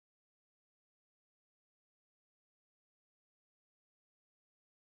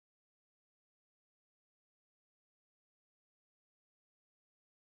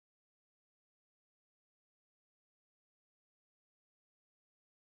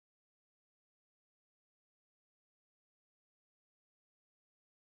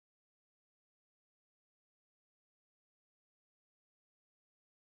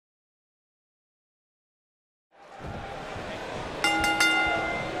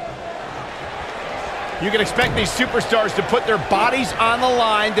You can expect these superstars to put their bodies on the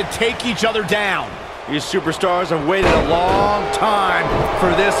line to take each other down. These superstars have waited a long time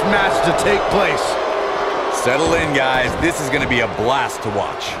for this match to take place. Settle in, guys. This is going to be a blast to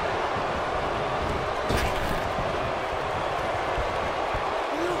watch.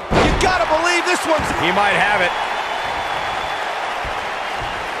 You gotta believe this one's... He might have it.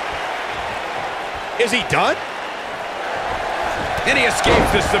 Is he done? And he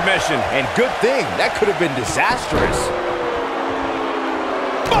escapes the submission. And good thing, that could have been disastrous.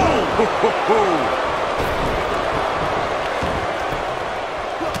 Boom!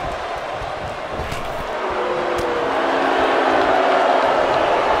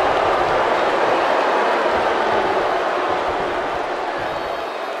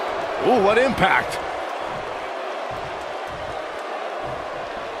 Ooh, what impact.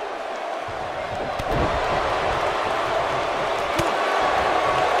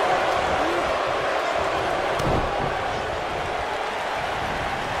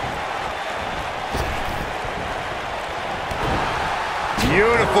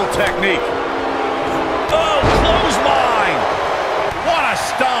 Beautiful technique. Oh, clothesline. What a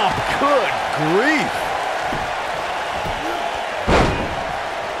stomp. Good grief.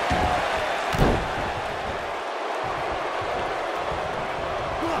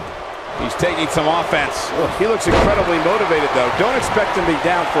 He's taking some offense. Look, he looks incredibly motivated, though. Don't expect him to be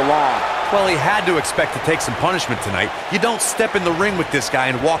down for long. Well, he had to expect to take some punishment tonight. You don't step in the ring with this guy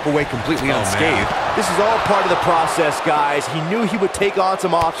and walk away completely unscathed. This is all part of the process, guys. He knew he would take on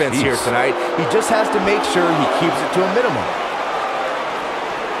some offense here tonight. He just has to make sure he keeps it to a minimum.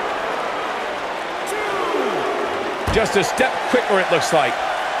 Just a step quicker, it looks like.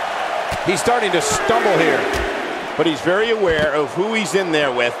 He's starting to stumble here, but he's very aware of who he's in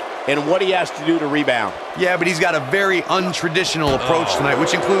there with and what he has to do to rebound. Yeah, but he's got a very untraditional approach tonight,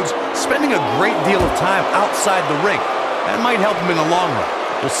 which includes spending a great deal of time outside the ring. That might help him in the long run.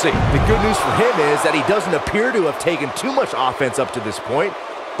 We'll see. The good news for him is that he doesn't appear to have taken too much offense up to this point,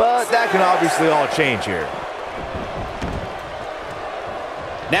 but that can obviously all change here.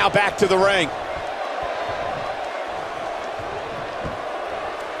 Now back to the ring.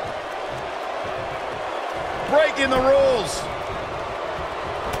 Breaking the rules.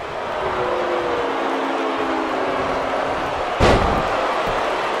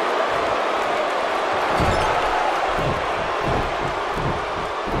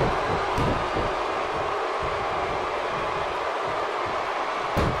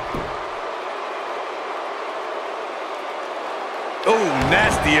 Oh,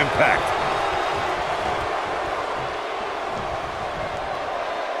 nasty impact.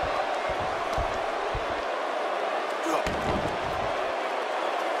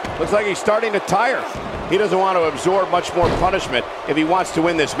 Looks like he's starting to tire. He doesn't want to absorb much more punishment if he wants to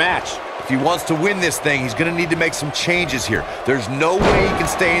win this match. If he wants to win this thing, he's going to need to make some changes here. There's no way he can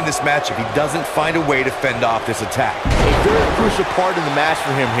stay in this match if he doesn't find a way to fend off this attack. A very crucial part in the match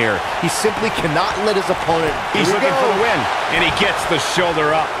for him here. He simply cannot let his opponent... He's looking for the win, and he gets the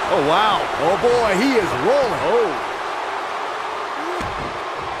shoulder up. Oh, wow. Oh, boy, he is rolling. Oh.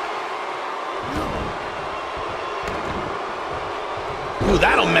 Ooh,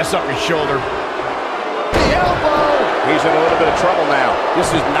 that'll mess up your shoulder. The elbow! He's in a little bit of trouble now. This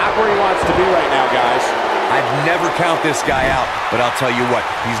is not where he wants to be right now, guys. I'd never count this guy out, but I'll tell you what,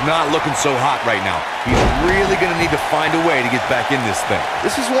 he's not looking so hot right now. He's really going to need to find a way to get back in this thing.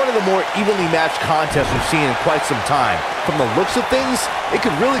 This is one of the more evenly matched contests we've seen in quite some time. From the looks of things, it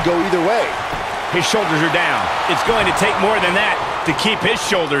could really go either way. His shoulders are down. It's going to take more than that to keep his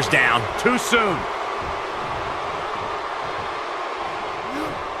shoulders down. Too soon.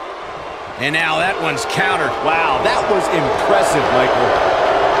 And now that one's countered. Wow, that was impressive, Michael.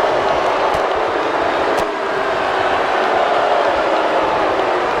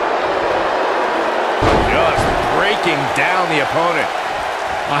 Just breaking down the opponent.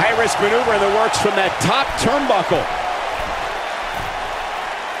 A high-risk maneuver in the works from that top turnbuckle.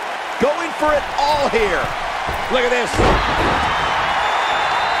 Going for it all here. Look at this.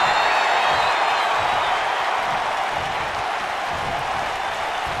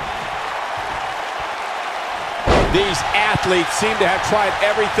 These athletes seem to have tried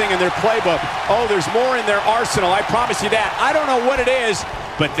everything in their playbook. Oh, there's more in their arsenal, I promise you that. I don't know what it is,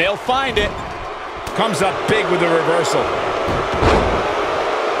 but they'll find it. Comes up big with the reversal.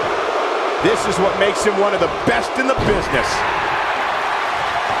 This is what makes him one of the best in the business.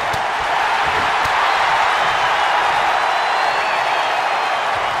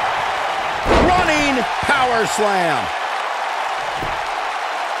 Running power slam.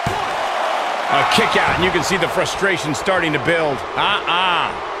 A kick out, and you can see the frustration starting to build.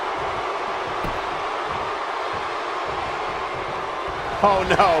 Oh,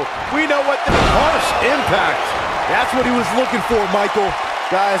 no. We know what the... Harsh impact. That's what he was looking for, Michael.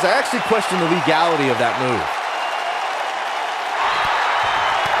 Guys, I actually question the legality of that move.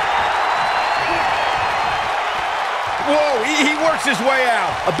 Whoa, he works his way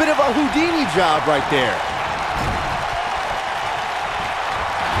out. A bit of a Houdini job right there.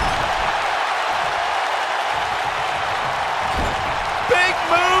 Big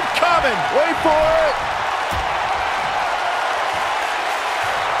move coming. Wait for it.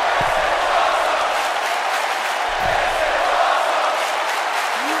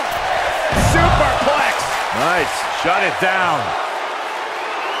 Superplex. Nice. Shut it down.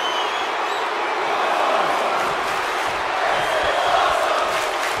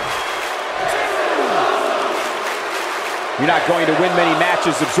 You're not going to win many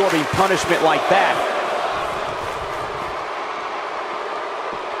matches absorbing punishment like that.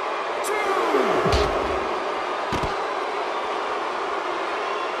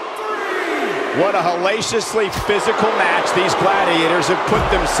 What a hellaciously physical match these gladiators have put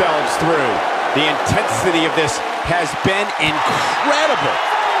themselves through. The intensity of this has been incredible.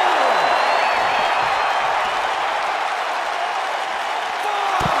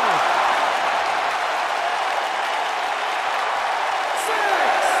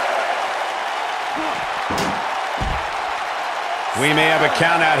 We may have a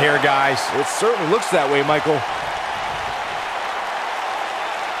count out here, guys. It certainly looks that way, Michael.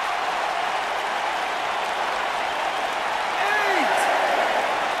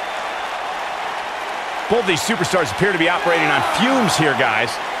 Both these superstars appear to be operating on fumes here, guys.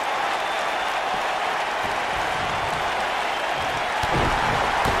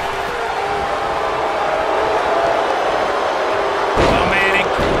 Oh, man,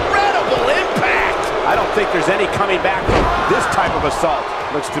 incredible impact! I don't think there's any coming back from this type of assault.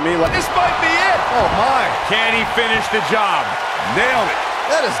 Looks to me like this might be it. Oh, my. Can he finish the job? Nailed it.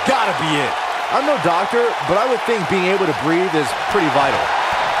 That has got to be it. I'm no doctor, but I would think being able to breathe is pretty vital.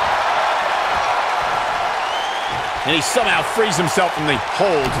 And he somehow frees himself from the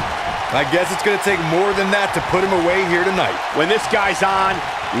hold. I guess it's going to take more than that to put him away here tonight. When this guy's on,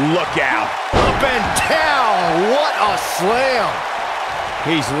 look out. Up and down. What a slam.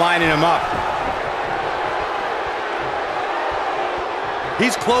 He's lining him up.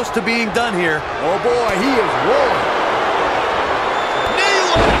 He's close to being done here. Oh, boy, he is rolling. Knee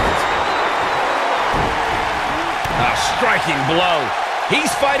left. A striking blow. He's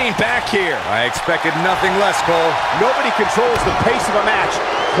fighting back here. I expected nothing less, Cole. Nobody controls the pace of a match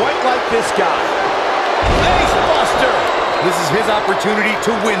quite like this guy. Face buster. This is his opportunity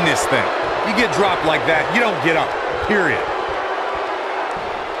to win this thing. You get dropped like that, you don't get up, period.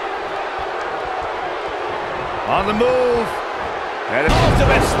 On the move. And an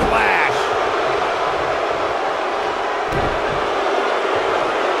ultimate splash.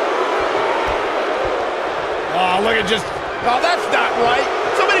 Oh, look at just... Oh, that's not right.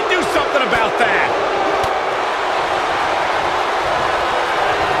 Somebody do something about that.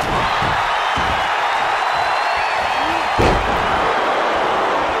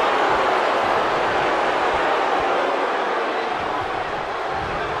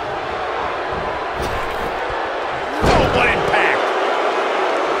 Oh, what impact.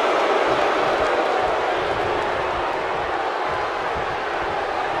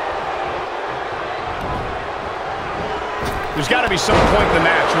 There's got to be some point in the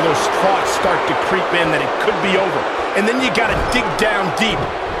match where those thoughts start to creep in that it could be over. And then you got to dig down deep.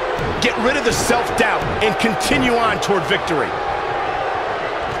 Get rid of the self-doubt and continue on toward victory.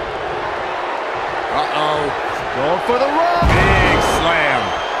 Uh-oh. Going for the run. Big slam.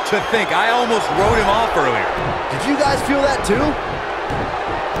 To think, I almost wrote him off earlier. Did you guys feel that too?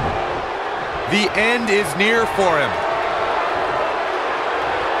 The end is near for him.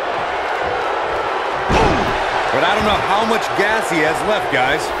 But I don't know how much gas he has left,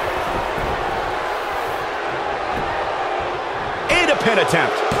 guys. And a pin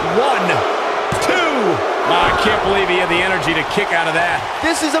attempt. 1, 2. Oh, I can't believe he had the energy to kick out of that.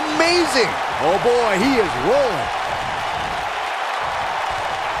 This is amazing. Oh, boy, he is rolling.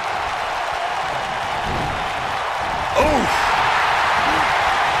 Oof.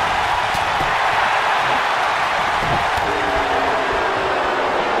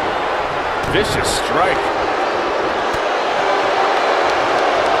 Vicious strike.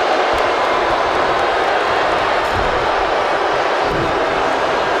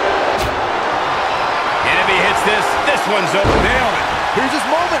 This one's over. Nailed it. Here's his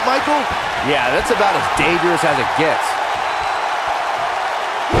moment, Michael. Yeah, that's about as dangerous as it gets.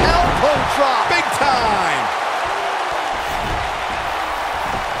 Elbow drop. Big time.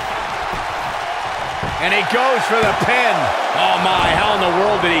 And he goes for the pin. Oh my, how in the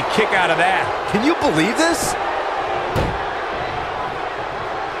world did he kick out of that? Can you believe this?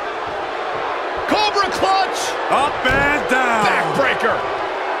 Cobra clutch. Up and down. Backbreaker.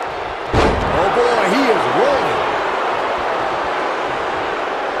 Oh boy, he is rolling.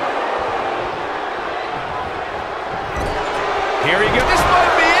 Here he goes. This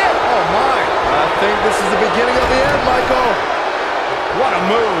might be it. Oh my. I think this is the beginning of the end, Michael. What a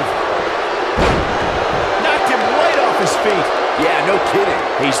move. Knocked him right off his feet. Yeah, no kidding.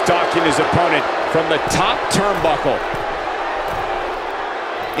 He's stalking his opponent from the top turnbuckle.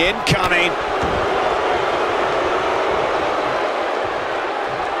 Incoming.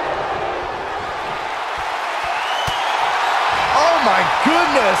 Oh my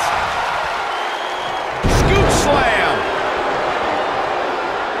goodness. Scoop slam.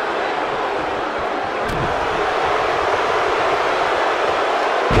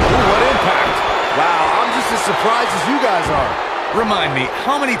 Ooh, what impact. Wow, I'm just as surprised as you guys are. Remind me,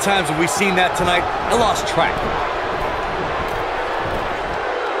 how many times have we seen that tonight? I lost track.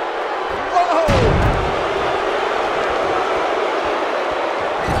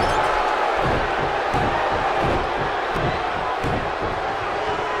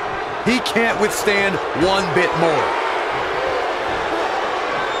 He can't withstand one bit more.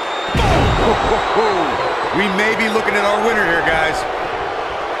 We may be looking at our winner here, guys.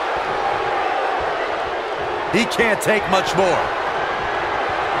 He can't take much more.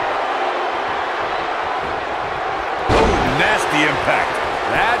 Oh, nasty impact.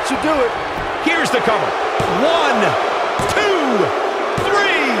 That should do it. Here's the cover. 1, 2,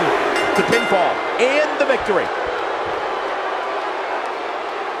 3. The pinfall and the victory.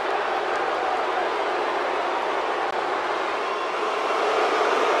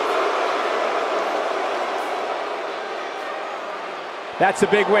 That's a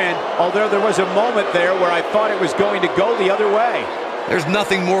big win, although there was a moment there where I thought it was going to go the other way. There's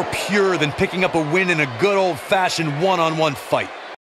nothing more pure than picking up a win in a good old-fashioned one-on-one fight.